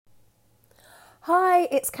Hi,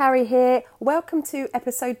 it's Carrie here. Welcome to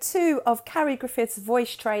episode 2 of Carrie Griffiths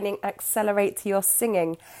Voice Training Accelerate Your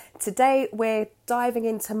Singing. Today we're diving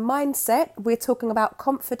into mindset. We're talking about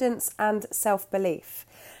confidence and self-belief.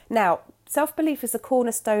 Now, self-belief is the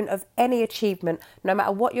cornerstone of any achievement, no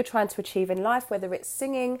matter what you're trying to achieve in life, whether it's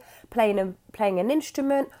singing, playing an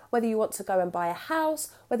instrument, whether you want to go and buy a house,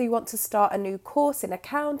 whether you want to start a new course in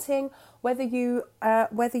accounting, whether you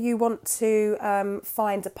want to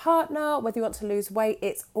find a partner, whether you want to lose weight.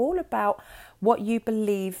 It's all about what you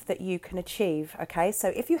believe that you can achieve, okay? So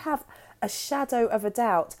if you have a shadow of a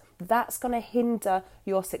doubt, that's going to hinder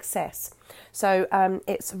your success. So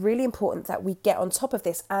it's really important that we get on top of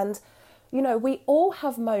this. And you know, we all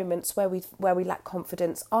have moments where we lack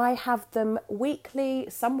confidence. I have them weekly,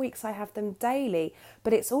 some weeks I have them daily,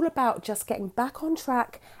 but it's all about just getting back on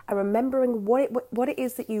track and remembering what it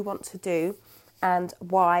is that you want to do and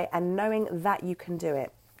why, and knowing that you can do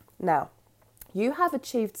it. Now, you have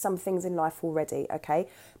achieved some things in life already, okay?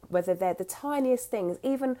 Whether they're the tiniest things,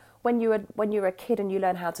 even when you were a kid and you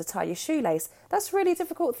learn how to tie your shoelace, that's a really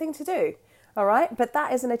difficult thing to do. All right, but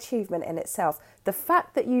that is an achievement in itself. The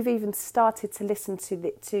fact that you've even started to listen to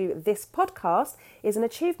this podcast is an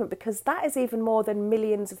achievement, because that is even more than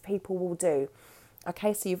millions of people will do.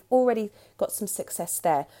 Okay, so you've already got some success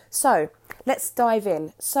there. So let's dive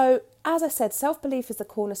in. So as I said, self-belief is the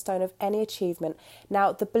cornerstone of any achievement.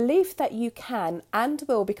 Now, the belief that you can and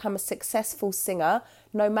will become a successful singer,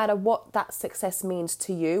 no matter what that success means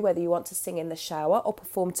to you, whether you want to sing in the shower or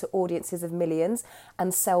perform to audiences of millions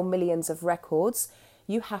and sell millions of records,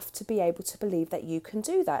 you have to be able to believe that you can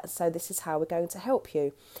do that. So this is how we're going to help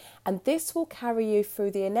you. And this will carry you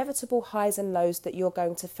through the inevitable highs and lows that you're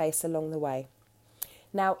going to face along the way.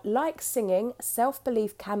 Now, like singing,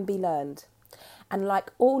 self-belief can be learned. And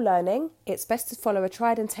like all learning, it's best to follow a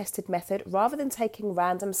tried and tested method rather than taking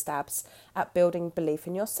random stabs at building belief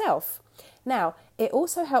in yourself. Now, it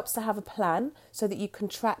also helps to have a plan so that you can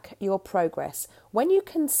track your progress. When you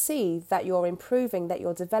can see that you're improving, that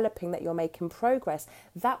you're developing, that you're making progress,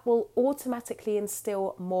 that will automatically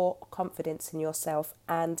instill more confidence in yourself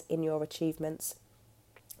and in your achievements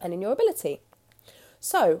and in your ability.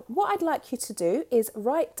 So, what I'd like you to do is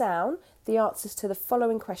write down the answers to the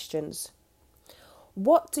following questions.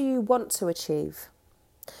 What do you want to achieve?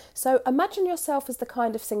 So, imagine yourself as the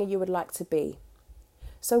kind of singer you would like to be.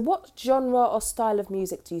 So, what genre or style of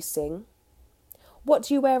music do you sing? What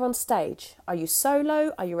do you wear on stage? Are you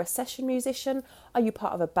solo? Are you a session musician? Are you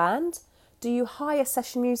part of a band? Do you hire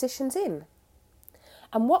session musicians in?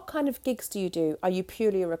 And what kind of gigs do you do? Are you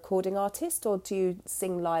purely a recording artist, or do you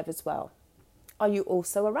sing live as well? Are you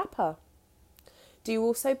also a rapper? Do you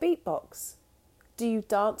also beatbox? Do you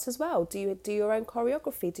dance as well? Do you do your own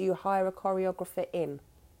choreography? Do you hire a choreographer in?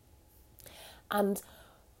 And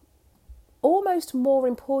almost more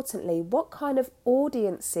importantly, what kind of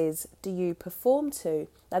audiences do you perform to?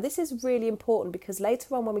 Now, this is really important, because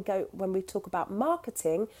later on when we talk about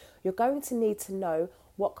marketing, you're going to need to know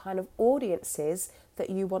what kind of audiences that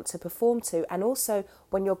you want to perform to. And also,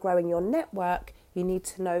 when you're growing your network, you need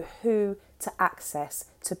to know who to access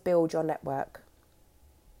to build your network.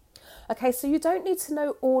 Okay, so you don't need to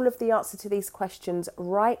know all of the answer to these questions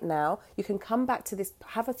right now. You can come back to this,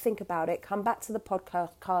 have a think about it, come back to the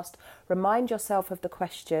podcast, remind yourself of the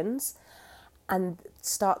questions and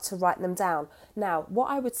start to write them down. Now, what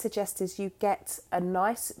I would suggest is you get a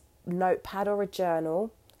nice notepad or a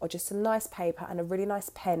journal, or just a nice paper and a really nice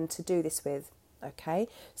pen to do this with. Okay,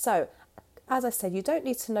 so as I said, you don't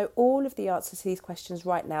need to know all of the answers to these questions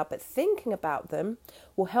right now, but thinking about them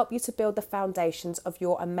will help you to build the foundations of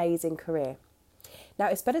your amazing career. Now,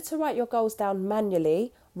 it's better to write your goals down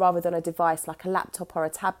manually rather than a device like a laptop or a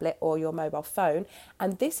tablet or your mobile phone.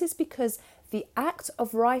 And this is because the act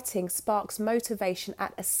of writing sparks motivation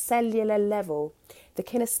at a cellular level. The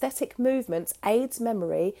kinesthetic movement aids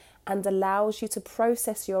memory and allows you to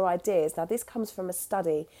process your ideas. Now, this comes from a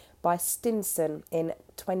study by Stinson in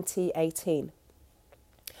 2018.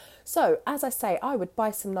 So, as I say, I would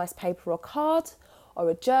buy some nice paper or card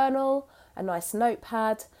or a journal, a nice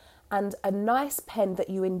notepad, and a nice pen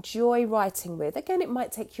that you enjoy writing with. Again, it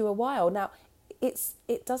might take you a while. Now,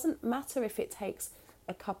 it doesn't matter if it takes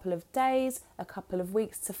a couple of days, a couple of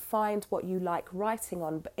weeks to find what you like writing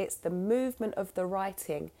on, but it's the movement of the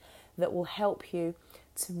writing that will help you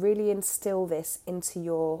to really instill this into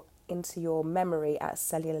your memory at a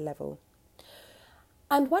cellular level.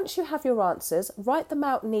 And once you have your answers, write them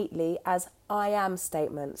out neatly as I am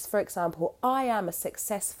statements. For example, I am a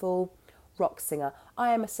successful rock singer.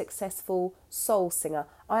 I am a successful soul singer.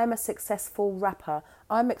 I am a successful rapper.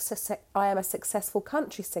 I am a successful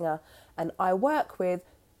country singer. And I work with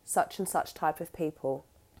such and such type of people,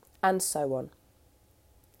 and so on.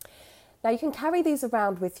 Now you can carry these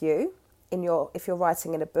around with you if you're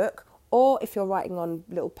writing in a book, or if you're writing on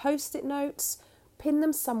little post-it notes, pin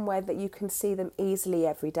them somewhere that you can see them easily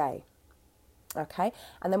every day. Okay,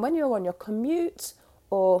 and then when you're on your commute,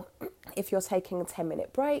 or if you're taking a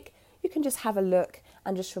 10-minute break, you can just have a look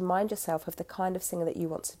and just remind yourself of the kind of singer that you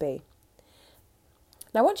want to be.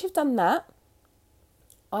 Now, once you've done that,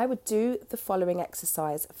 I would do the following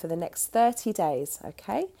exercise for the next 30 days,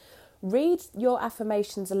 okay? Read your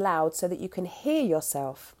affirmations aloud so that you can hear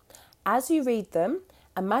yourself. As you read them,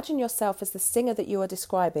 imagine yourself as the singer that you are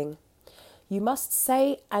describing. You must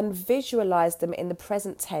say and visualize them in the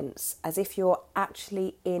present tense, as if you're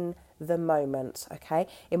actually in the moment, okay?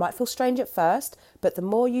 It might feel strange at first, but the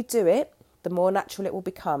more you do it, the more natural it will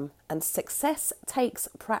become. And success takes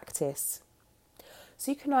practice.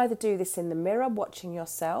 So you can either do this in the mirror, watching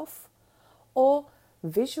yourself, or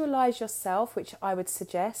visualize yourself, which I would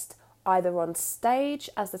suggest either on stage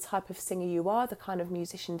as the type of singer you are, the kind of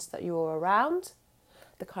musicians that you're around,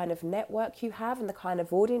 the kind of network you have and the kind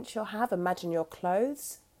of audience you'll have. Imagine your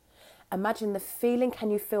clothes. Imagine the feeling. Can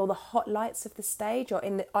you feel the hot lights of the stage, or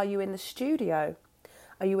are you in the studio?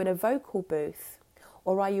 Are you in a vocal booth?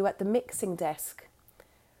 Or are you at the mixing desk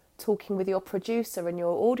talking with your producer and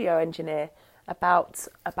your audio engineer about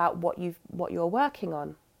what you're working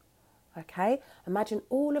on? Okay, imagine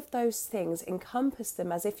all of those things, encompass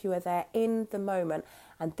them as if you were there in the moment,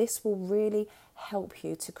 and this will really help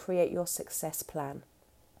you to create your success plan.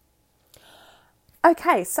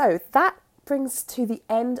 Okay, so that brings to the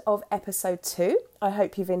end of episode 2. I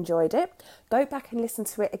hope you've enjoyed it. Go back and listen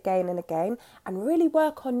to it again and again, and really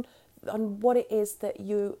work on what it is that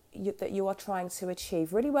you are trying to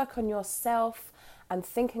achieve. Really work on yourself and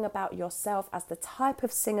thinking about yourself as the type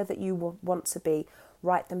of singer that you want to be.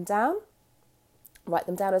 Write them down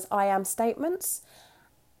as I am statements,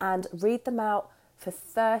 and read them out for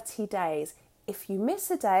 30 days. If you miss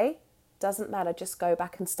a day, doesn't matter, just go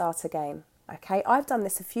back and start again. Okay, I've done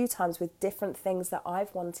this a few times with different things that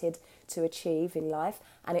I've wanted to achieve in life,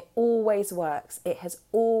 and it always works. It has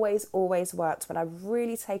always worked when I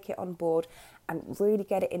really take it on board and really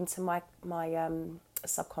get it into my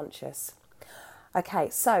subconscious. Okay,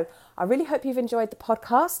 so I really hope you've enjoyed the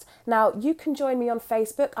podcast. Now, you can join me on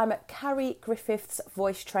Facebook. I'm at Carrie Griffiths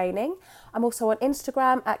Voice Training. I'm also on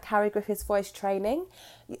Instagram at Carrie Griffiths Voice Training.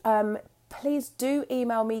 Please do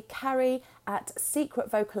email me,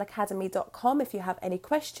 carrie@secretvocalacademy.com, if you have any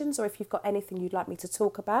questions or if you've got anything you'd like me to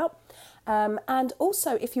talk about. And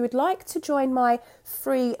also, if you would like to join my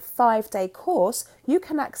free 5-day course, you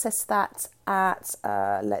can access that at,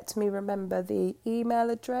 let me remember the email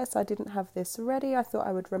address. I didn't have this ready. I thought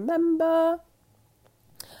I would remember.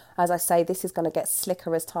 As I say, this is going to get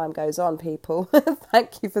slicker as time goes on, people.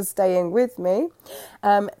 Thank you for staying with me.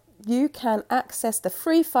 You can access the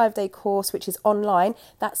free 5-day course, which is online.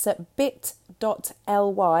 That's at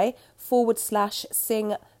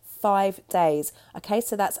bit.ly/sing5days. Okay,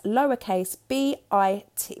 so that's lowercase B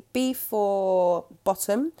for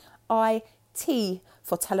bottom, IT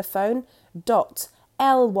for telephone,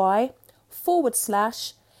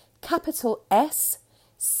 .ly/capital S,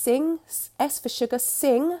 sing, S for sugar,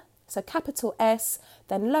 sing, so capital S,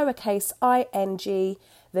 then lowercase ing,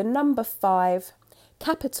 the number 5,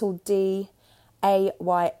 capital DAYS,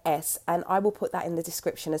 and I will put that in the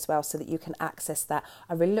description as well so that you can access that.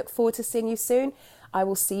 I really look forward to seeing you soon. I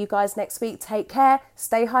will see you guys next week. Take care.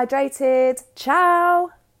 Stay hydrated.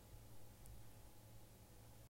 Ciao.